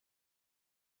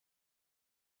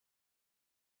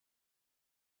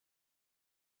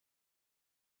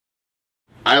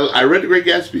I read The Great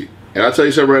Gatsby, and I'll tell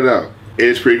you something right now.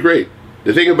 It's pretty great.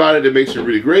 The thing about it that makes it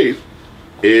really great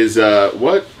is,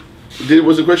 what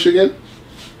was the question again?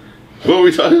 What were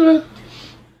we talking about?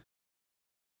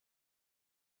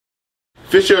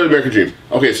 Fitzgerald American Dream.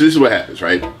 Okay, so this is what happens,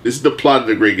 right? This is the plot of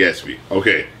The Great Gatsby.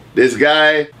 Okay, this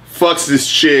guy fucks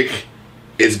this chick.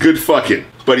 It's good fucking,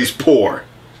 but he's poor.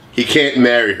 He can't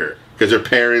marry her because her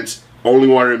parents only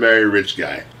want her to marry a rich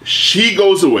guy. She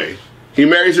goes away. He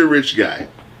marries a rich guy.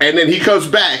 And then he comes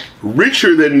back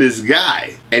richer than this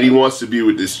guy. And he wants to be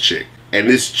with this chick. And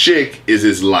this chick is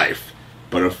his life.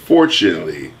 But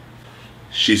unfortunately,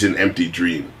 she's an empty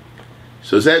dream.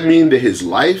 So does that mean that his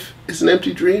life is an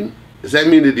empty dream? Does that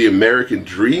mean that the American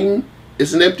dream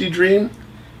is an empty dream?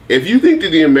 If you think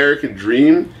that the American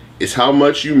dream is how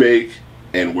much you make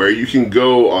and where you can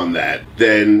go on that,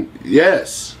 then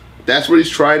yes, that's what he's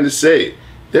trying to say.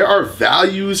 There are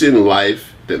values in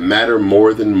life that matter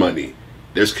more than money.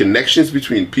 There's connections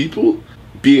between people,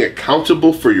 being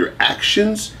accountable for your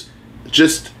actions,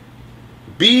 just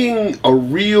being a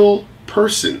real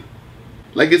person.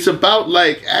 Like, it's about,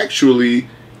 like, actually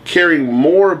caring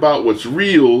more about what's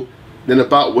real than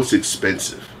about what's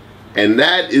expensive. And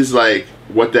that is, like,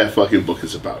 what that fucking book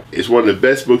is about. It's one of the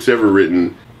best books ever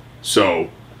written. So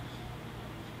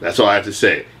that's all I have to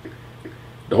say.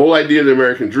 The whole idea of the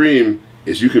American dream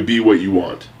is you can be what you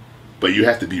want, but you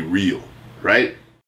have to be real, right?